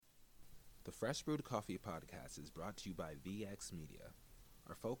The Fresh Brewed Coffee podcast is brought to you by VX Media.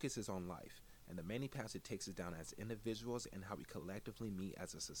 Our focus is on life and the many paths it takes us down as individuals and how we collectively meet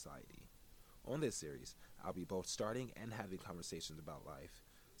as a society. On this series, I'll be both starting and having conversations about life.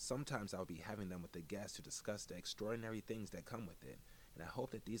 Sometimes I'll be having them with a guest to discuss the extraordinary things that come with it, and I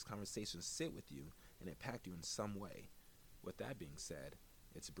hope that these conversations sit with you and impact you in some way. With that being said,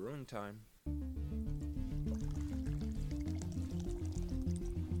 it's brewing time.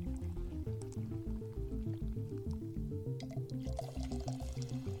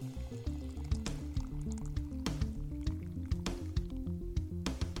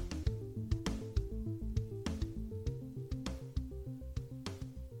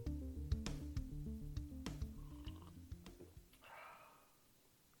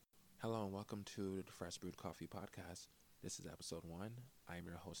 Hello and welcome to the Fresh Brewed Coffee podcast. This is episode 1. I am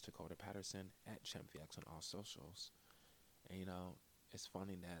your host, Dakota Patterson, at ChempVX on all socials. And it's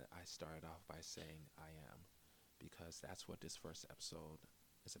funny that I started off by saying I am, because that's what this first episode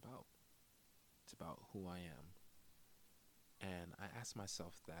is about. It's about who I am. And I ask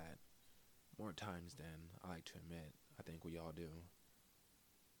myself that more times than I like to admit. I think we all do.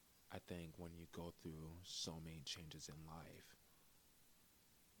 I think when you go through so many changes in life,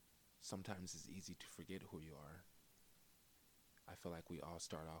 sometimes it's easy to forget who you are. I feel like we all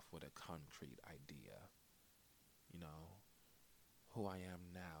start off with a concrete idea. Who I am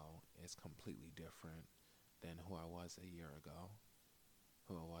now is completely different than who I was a year ago.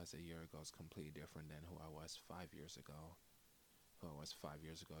 Who I was a year ago is completely different than who I was 5 years ago. Who I was 5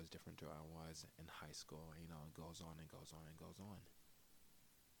 years ago is different to who I was in high school. It goes on and goes on and goes on.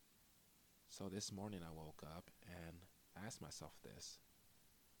 So this morning I woke up and I asked myself this.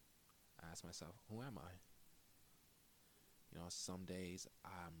 I asked myself, who am I? Some days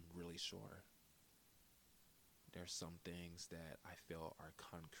I'm really sure. There's some things that I feel are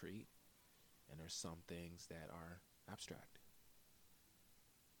concrete, and there's some things that are abstract.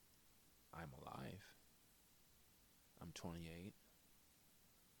 I'm alive. I'm 28.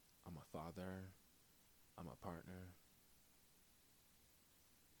 I'm a father. I'm a partner.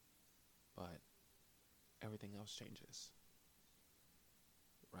 But everything else changes.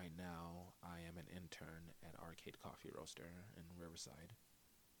 Right now, I am an intern at Arcade Coffee Roaster in Riverside.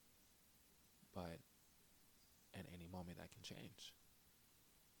 But at any moment, that can change.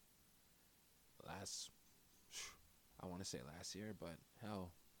 I want to say last year, but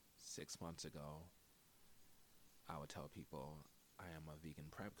hell, 6 months ago, I would tell people I am a vegan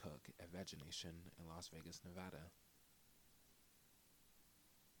prep cook at Vegination in Las Vegas, Nevada.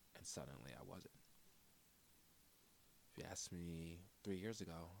 And suddenly, I wasn't. If you asked me 3 years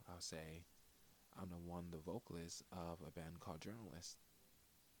ago, I'll say I'm the vocalist of a band called Journalist.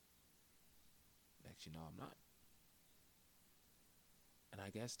 Next you know, I'm not. And I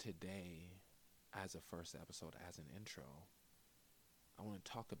guess today, as a first episode, as an intro, I want to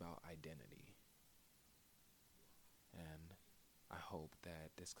talk about identity. And I hope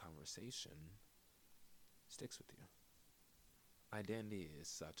that this conversation sticks with you. Identity is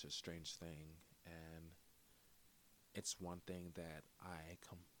such a strange thing, and it's one thing that I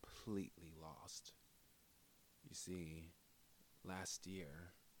completely lost. You see, last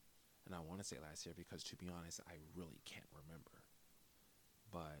year, and I want to say last year because to be honest, I really can't remember.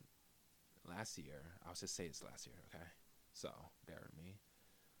 But last year, I'll just say it's last year, okay? So, bear with me.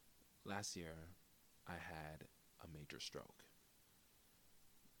 Last year, I had a major stroke.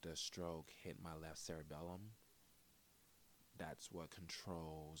 The stroke hit my left cerebellum. That's what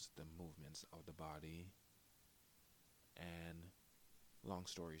controls the movements of the body. And long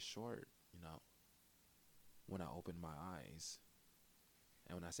story short, when I opened my eyes,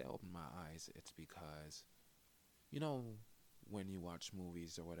 and when I say open my eyes, it's because, when you watch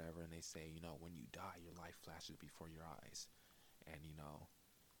movies or whatever and they say, when you die, your life flashes before your eyes. And,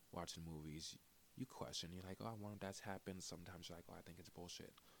 watching movies, you question, you're like, oh, I wonder if that's happened. Sometimes you're like, oh, I think it's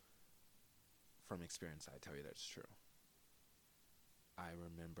bullshit. From experience, I tell you that's true. I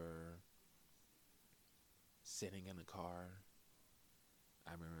remember sitting in a car.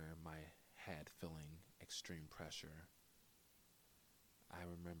 I remember my head feeling extreme pressure. I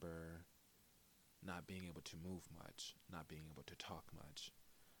remember not being able to move much, not being able to talk much.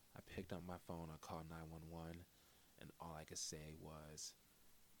 I picked up my phone, I called 911, and all I could say was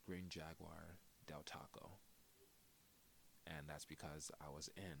Green Jaguar Del Taco. And that's because I was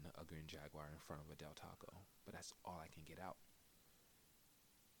in a Green Jaguar in front of a Del Taco. But that's all I can get out.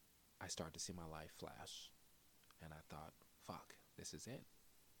 I started to see my life flash. And I thought, fuck, this is it.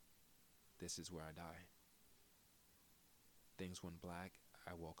 This is where I die. Things went black.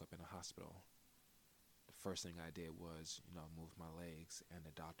 I woke up in a hospital. The first thing I did was, move my legs, and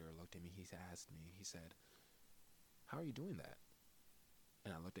the doctor looked at me. He asked me, he said, "How are you doing that?"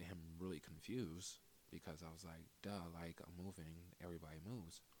 And I looked at him really confused because I was like, duh, like I'm moving, everybody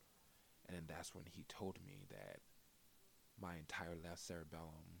moves. And then that's when he told me that my entire left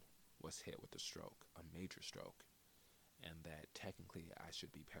cerebellum was hit with a stroke, a major stroke, and that technically I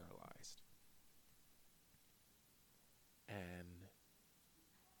should be paralyzed. And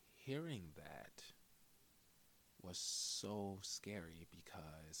hearing that was so scary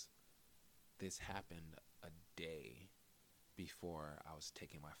because this happened a day before I was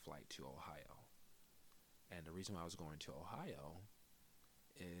taking my flight to Ohio. And the reason why I was going to Ohio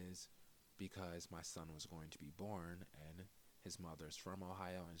is because my son was going to be born, and his mother's from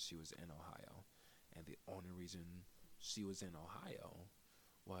Ohio and she was in Ohio. And the only reason she was in Ohio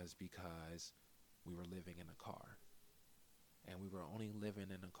was because we were living in a car. And we were only living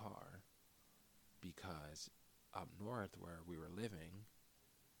in a car because up north where we were living,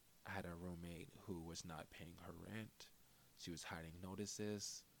 I had a roommate who was not paying her rent. She was hiding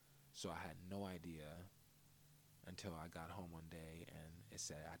notices. So I had no idea until I got home one day and it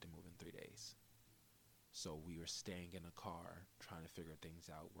said I had to move in 3 days. So we were staying in a car, trying to figure things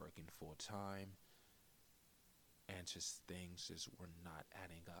out, working full time, and just things just were not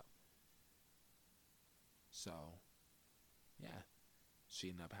adding up. So, yeah, she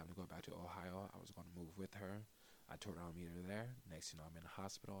ended up having to go back to Ohio. I was going to move with her. I told her I'll meet her there. Next thing you know, I'm in the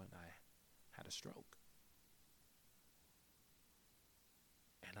hospital and I had a stroke.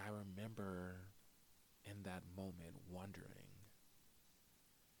 And I remember in that moment wondering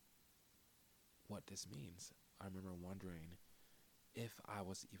what this means. I remember wondering if I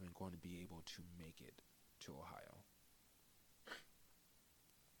was even going to be able to make it to Ohio.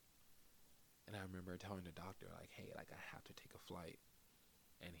 And I remember telling the doctor, like, hey, like I have to take a flight.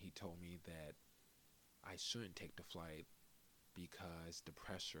 And he told me that I shouldn't take the flight because the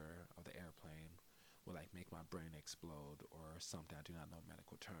pressure of the airplane would like make my brain explode or something. I do not know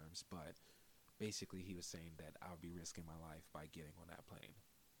medical terms, but basically he was saying that I would be risking my life by getting on that plane.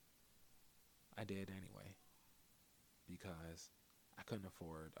 I did anyway because I couldn't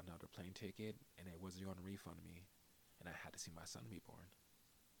afford another plane ticket and it wasn't going to refund me, and I had to see my son be born.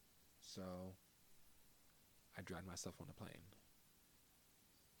 So I dragged myself on the plane.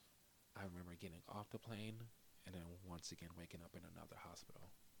 I remember getting off the plane and then once again waking up in another hospital.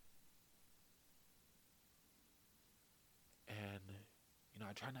 And,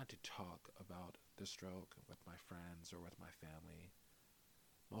 I try not to talk about the stroke with my friends or with my family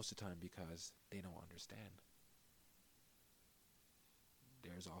most of the time because they don't understand.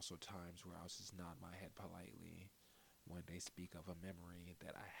 There's also times where I'll just nod my head politely when they speak of a memory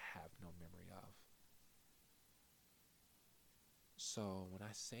that I have no memory of. So when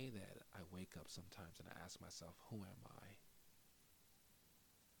I say that, I wake up sometimes and I ask myself, who am I?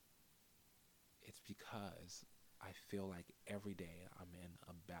 It's because I feel like every day I'm in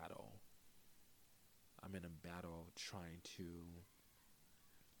a battle. I'm in a battle trying to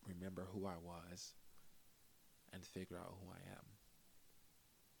remember who I was and figure out who I am.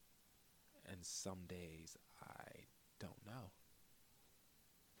 And some days I don't know.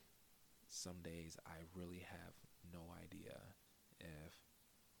 Some days I really have no idea if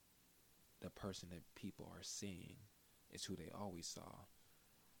the person that people are seeing is who they always saw,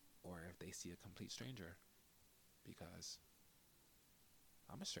 or if they see a complete stranger, because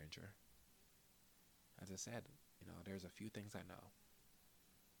I'm a stranger. As I said, there's a few things I know.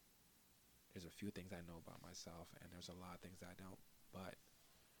 There's a few things I know about myself, and there's a lot of things I don't. But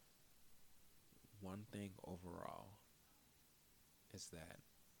one thing overall is that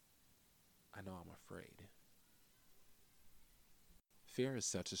I know I'm afraid. Fear is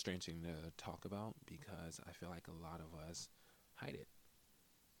such a strange thing to talk about because I feel like a lot of us hide it.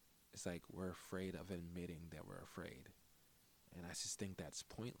 It's like we're afraid of admitting that we're afraid. And I just think that's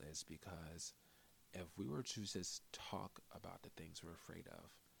pointless because if we were to just talk about the things we're afraid of,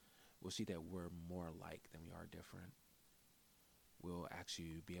 we'll see that we're more alike than we are different. We'll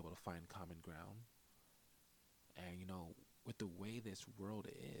actually be able to find common ground. And, with the way this world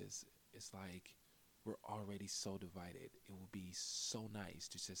is, it's like we're already so divided. It would be so nice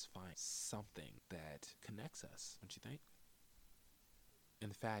to just find something that connects us, don't you think? In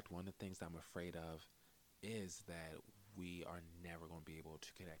fact, one of the things that I'm afraid of is that we are never going to be able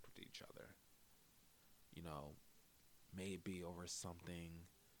to connect with each other. Maybe over something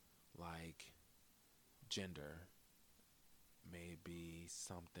like gender, maybe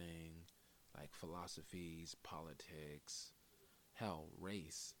something like philosophies, politics, hell,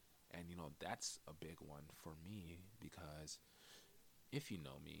 race. And, that's a big one for me because if you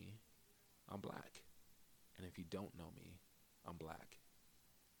know me, I'm black. And if you don't know me, I'm black.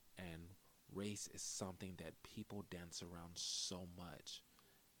 And race is something that people dance around so much.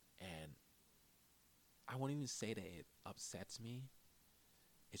 And I won't even say that it upsets me.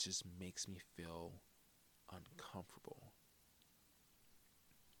 It just makes me feel uncomfortable.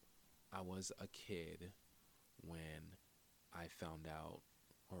 I was a kid when I found out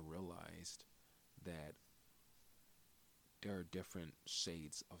or realized that there are different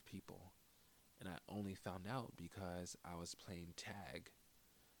shades of people. And I only found out because I was playing tag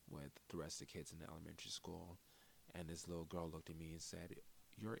with the rest of the kids in the elementary school. And this little girl looked at me and said,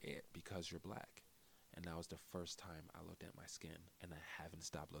 "You're it because you're black." And that was the first time I looked at my skin. And I haven't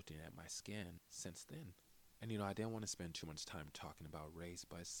stopped looking at my skin since then. And I didn't want to spend too much time talking about race,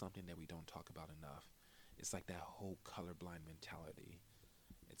 but it's something that we don't talk about enough. It's like that whole colorblind mentality.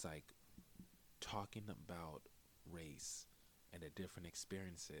 It's like talking about race and the different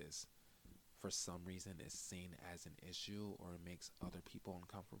experiences for some reason is seen as an issue or it makes other people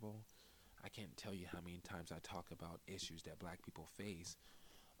uncomfortable. I can't tell you how many times I talk about issues that black people face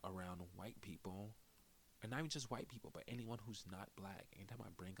around white people, and not even just white people, but anyone who's not black. Anytime I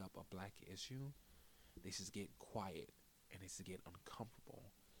bring up a black issue, they just get quiet and they just get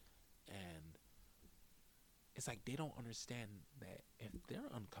uncomfortable. And it's like they don't understand that if they're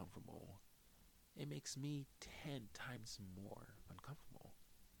uncomfortable, it makes me 10 times more uncomfortable.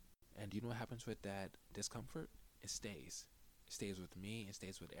 And do you know what happens with that discomfort? It stays. It stays with me. It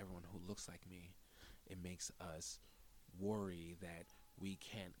stays with everyone who looks like me. It makes us worry that we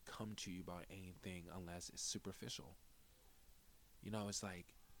can't come to you about anything unless it's superficial. It's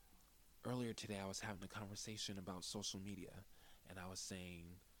like earlier today I was having a conversation about social media, and I was saying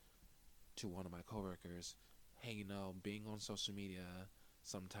to one of my coworkers, hey, being on social media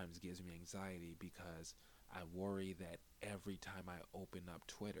sometimes gives me anxiety because I worry that every time I open up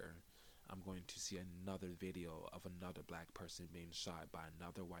Twitter, I'm going to see another video of another black person being shot by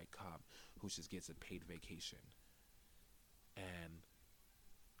another white cop who just gets a paid vacation. And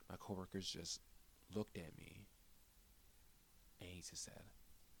my coworkers just looked at me and he just said,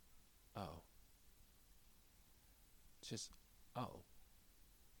 "Oh." Just, "Oh."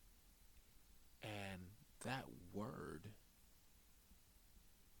 And that word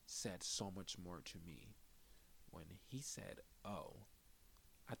said so much more to me. When he said, "Oh,"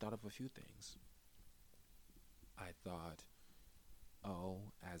 I thought of a few things. I thought,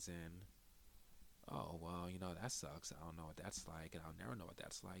 "Oh," as in, "Oh, well, that sucks. I don't know what that's like, and I'll never know what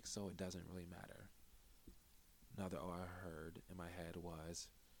that's like, so it doesn't really matter." Another "oh" I heard in my head was,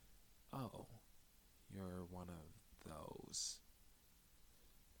 "Oh, you're one of those."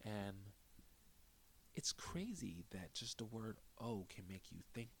 And it's crazy that just the word "oh" can make you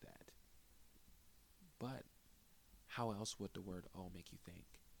think that. But how else would the word "oh" make you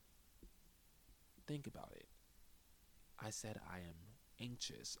think? Think about it. I said I am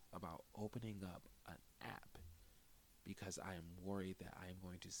anxious about opening up an app because I am worried that I am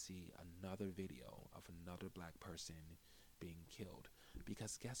going to see another video of another black person being killed.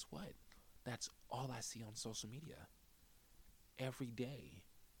 Because guess what? That's all I see on social media. Every day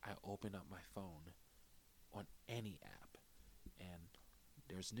I open up my phone on any app and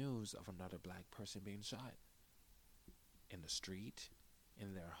there's news of another black person being shot in the street,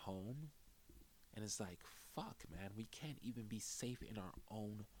 in their home. And it's like, fuck, man, we can't even be safe in our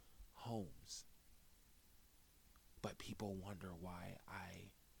own homes. But people wonder why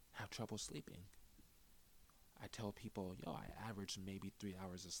I have trouble sleeping. I tell people, I average maybe 3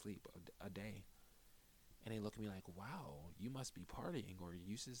 hours of sleep a day. And they look at me like, wow, you must be partying, or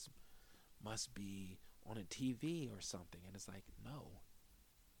you just must be on a TV or something. And it's like, no,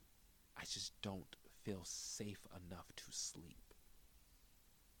 I just don't feel safe enough to sleep.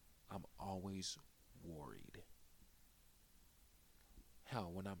 I'm always worried.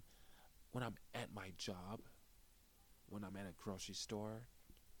 Hell, when I'm at my job, when I'm at a grocery store,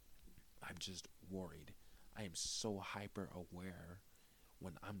 I'm just worried. I am so hyper aware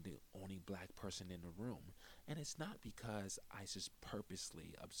when I'm the only black person in the room. And it's not because I just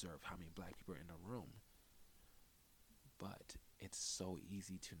purposely observe how many black people are in the room, but it's so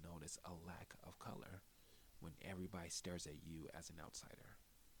easy to notice a lack of color when everybody stares at you as an outsider.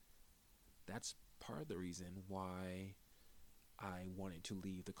 That's part of the reason why I wanted to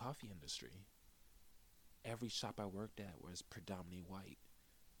leave the coffee industry. Every shop I worked at was predominantly white.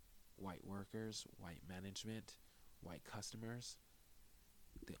 White workers, white management, white customers.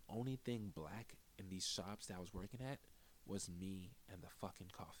 The only thing black in these shops that I was working at was me and the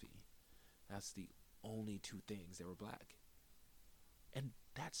fucking coffee. That's the only two things that were black. And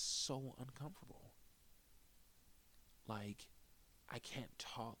that's so uncomfortable. Like, I can't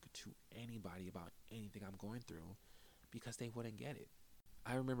talk to anybody about anything I'm going through because they wouldn't get it.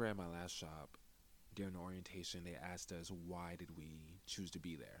 I remember at my last shop, during the orientation, they asked us why did we choose to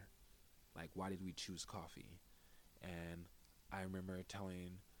be there? Like, why did we choose coffee? And I remember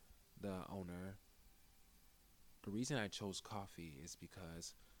telling the owner, the reason I chose coffee is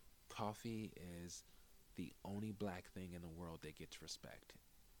because coffee is the only black thing in the world that gets respect.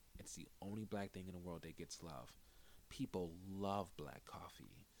 It's the only black thing in the world that gets love. People love black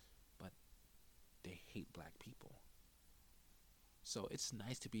coffee, but they hate black people. So it's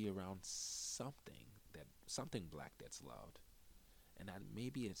nice to be around something black that's loved. And that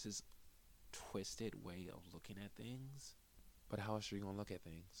maybe it's this twisted way of looking at things, but how else are you gonna look at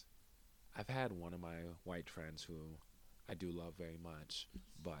things? I've had one of my white friends who I do love very much,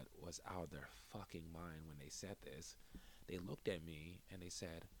 but was out of their fucking mind when they said this. They looked at me and they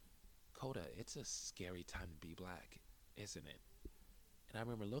said, Coda, it's a scary time to be black, isn't it? And I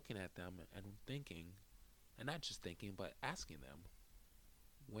remember looking at them and thinking, and not just thinking, but asking them,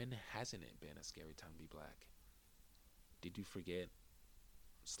 when hasn't it been a scary time to be black? Did you forget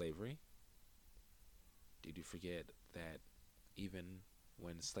slavery? Did you forget that even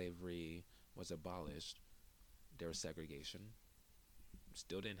when slavery was abolished, there was segregation?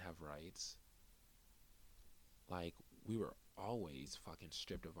 Still didn't have rights. Like, we were always fucking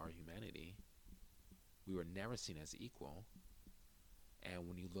stripped of our humanity. We were never seen as equal. And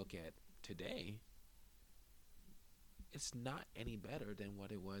when you look at today, it's not any better than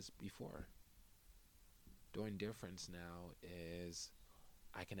what it was before. The only difference now is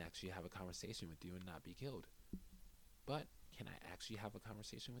I can actually have a conversation with you and not be killed. But can I actually have a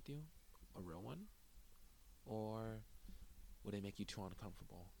conversation with you? A real one? Or would it make you too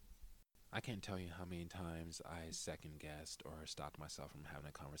uncomfortable? I can't tell you how many times I second guessed or stopped myself from having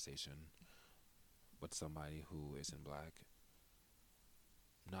a conversation with somebody who isn't black.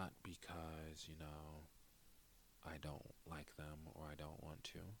 Not because, I don't like them or I don't want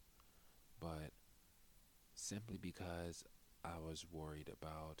to, but simply because I was worried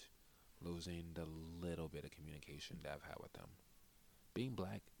about losing the little bit of communication that I've had with them. Being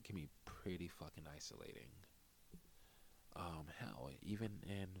black can be pretty fucking isolating. Hell, even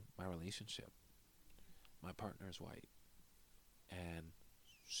in my relationship, my partner is white, and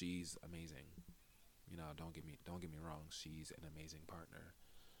she's amazing. Don't get me wrong, she's an amazing partner.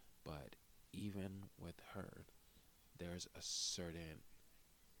 But even with her, there's a certain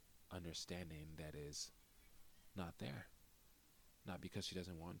understanding that is not there. Not because she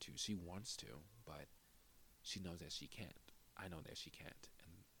doesn't want to. She wants to, but she knows that she can't. I know that she can't.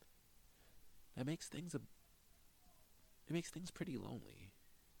 And that makes things pretty lonely.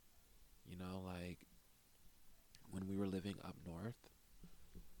 Like when we were living up north,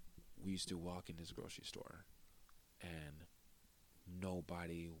 we used to walk in this grocery store and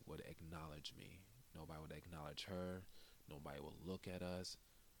nobody would acknowledge me. Nobody would acknowledge her. Nobody would look at us.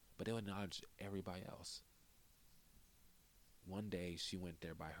 But they would acknowledge everybody else. One day she went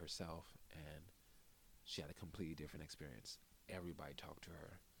there by herself and she had a completely different experience. Everybody talked to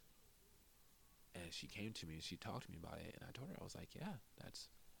her. And she came to me and she talked to me about it. And I told her, I was like, yeah, that's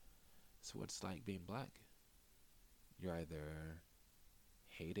what it's like being black. You're either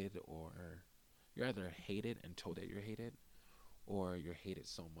hated and told that you're hated, or you're hated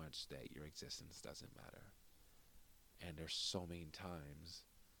so much that your existence doesn't matter. And there's so many times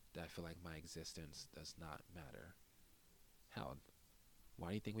that I feel like my existence does not matter. Hell, why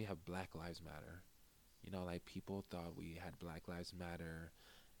do you think we have Black Lives Matter? Like people thought we had Black Lives Matter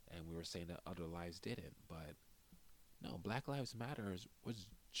and we were saying that other lives didn't. But no, Black Lives Matter was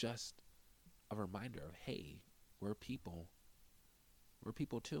just a reminder of, hey, we're people. We're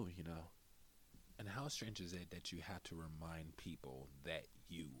people too, And how strange is it that you have to remind people that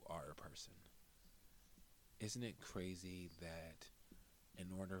you are a person? Isn't it crazy that in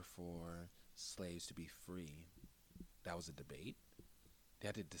order for slaves to be free, that was a debate? They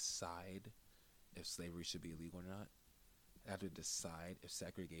had to decide if slavery should be illegal or not. They had to decide if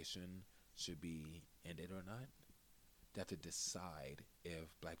segregation should be ended or not. They have to decide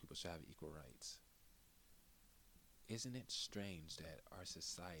if black people should have equal rights. Isn't it strange that our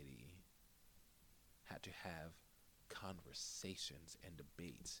society had to have conversations and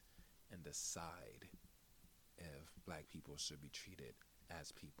debates and decide if black people should be treated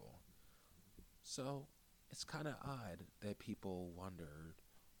as people? So it's kind of odd that people wondered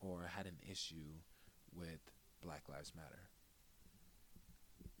or had an issue with Black Lives Matter.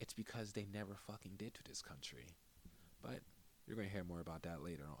 It's because they never fucking did to this country. But you're going to hear more about that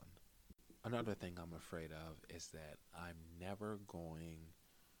later on. Another thing I'm afraid of is that I'm never going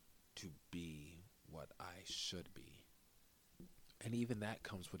to be what I should be. And even that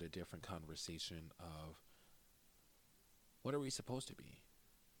comes with a different conversation of what are we supposed to be?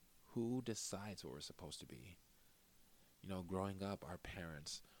 Who decides what we're supposed to be? You know, growing up, our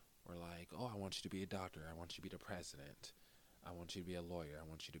parents were like, oh, I want you to be a doctor. I want you to be the president. I want you to be a lawyer. I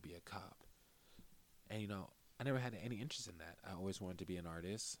want you to be a cop. And, you know, I never had any interest in that. I always wanted to be an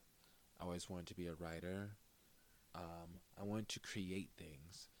artist. I always wanted to be a writer. I wanted to create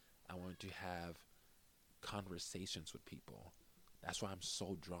things. I wanted to have conversations with people. That's why I'm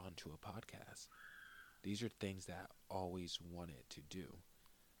so drawn to a podcast. These are things that I always wanted to do.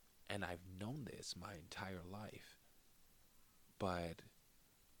 And I've known this my entire life. But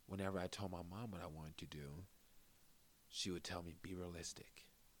whenever I told my mom what I wanted to do, she would tell me, be realistic.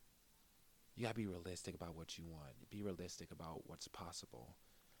 You gotta be realistic about what you want. Be realistic about what's possible.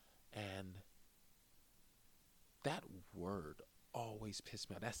 And that word always pissed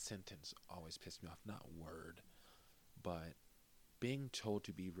me off. That sentence always pissed me off. Not word, but being told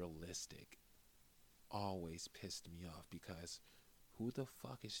to be realistic always pissed me off, because who the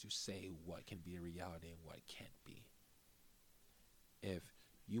fuck is to say what can be a reality and what can't be? If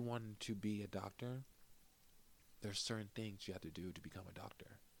you wanted to be a doctor, there's certain things you have to do to become a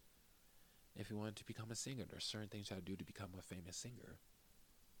doctor. If you wanted to become a singer, there's certain things you have to do to become a famous singer.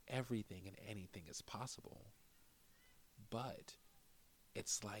 Everything and anything is possible. But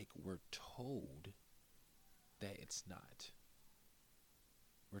it's like we're told that it's not.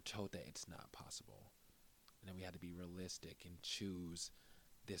 We're told that it's not possible. And then we have to be realistic and choose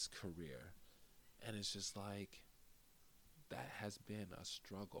this career. And it's just like, that has been a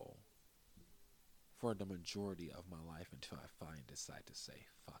struggle for the majority of my life until I finally decide to say,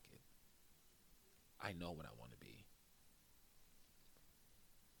 fuck it. I know what I want to be.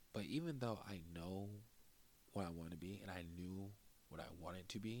 But even though I know what I want to be, and I knew what I wanted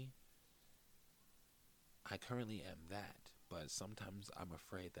to be, I currently am that. But sometimes I'm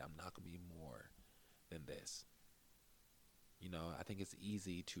afraid that I'm not going to be more than this. You know, I think it's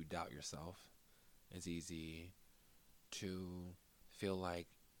easy to doubt yourself. It's easy to feel like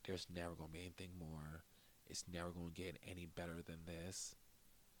there's never going to be anything more. It's never going to get any better than this.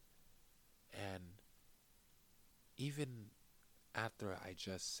 And even after I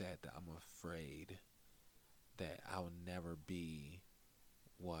just said that I'm afraid that I'll never be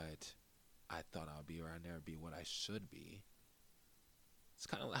what I thought I would be, or I'll never be what I should be, it's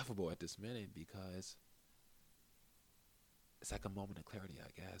kind of laughable at this minute, because it's like a moment of clarity,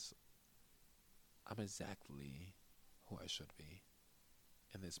 I guess. I'm exactly who I should be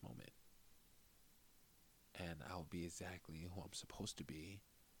in this moment. And I'll be exactly who I'm supposed to be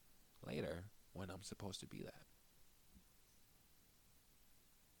later when I'm supposed to be that.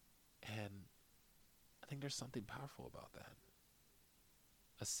 And I think there's something powerful about that.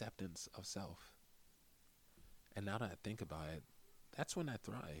 Acceptance of self. And now that I think about it, that's when I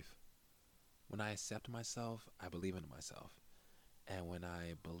thrive. When I accept myself, I believe in myself. And when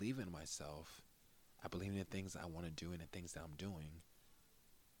I believe in myself, I believe in the things I want to do and the things that I'm doing.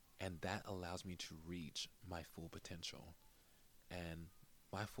 And that allows me to reach my full potential. And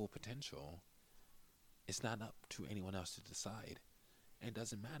my full potential is not up to anyone else to decide. And it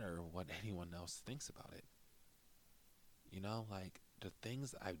doesn't matter what anyone else thinks about it. You know, like the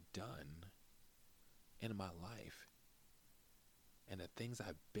things I've done in my life and the things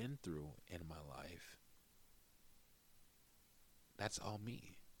I've been through in my life, that's all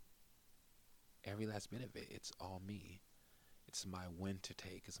me. Every last bit of it, it's all me. It's my win to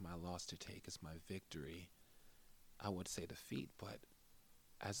take, it's my loss to take, it's my victory. I would say defeat, but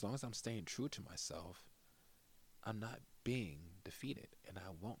as long as I'm staying true to myself, I'm not being defeated, and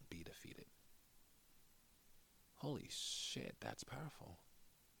I won't be defeated. Holy shit, that's powerful.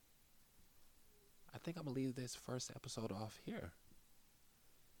 I think I'm going to leave this first episode off here.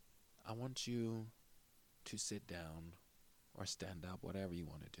 I want you to sit down or stand up, whatever you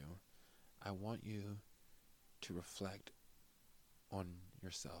want to do. I want you to reflect on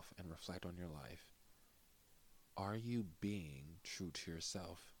yourself and reflect on your life. Are you being true to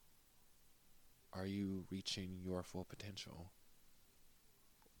yourself? Are you reaching your full potential?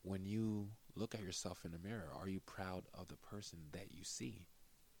 When you look at yourself in the mirror, are you proud of the person that you see?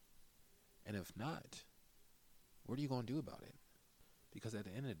 And if not, what are you going to do about it? Because at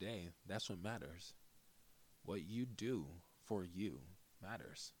the end of the day, that's what matters. What you do for you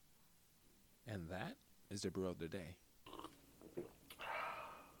matters. And that is the brew of the day.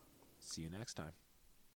 See you next time.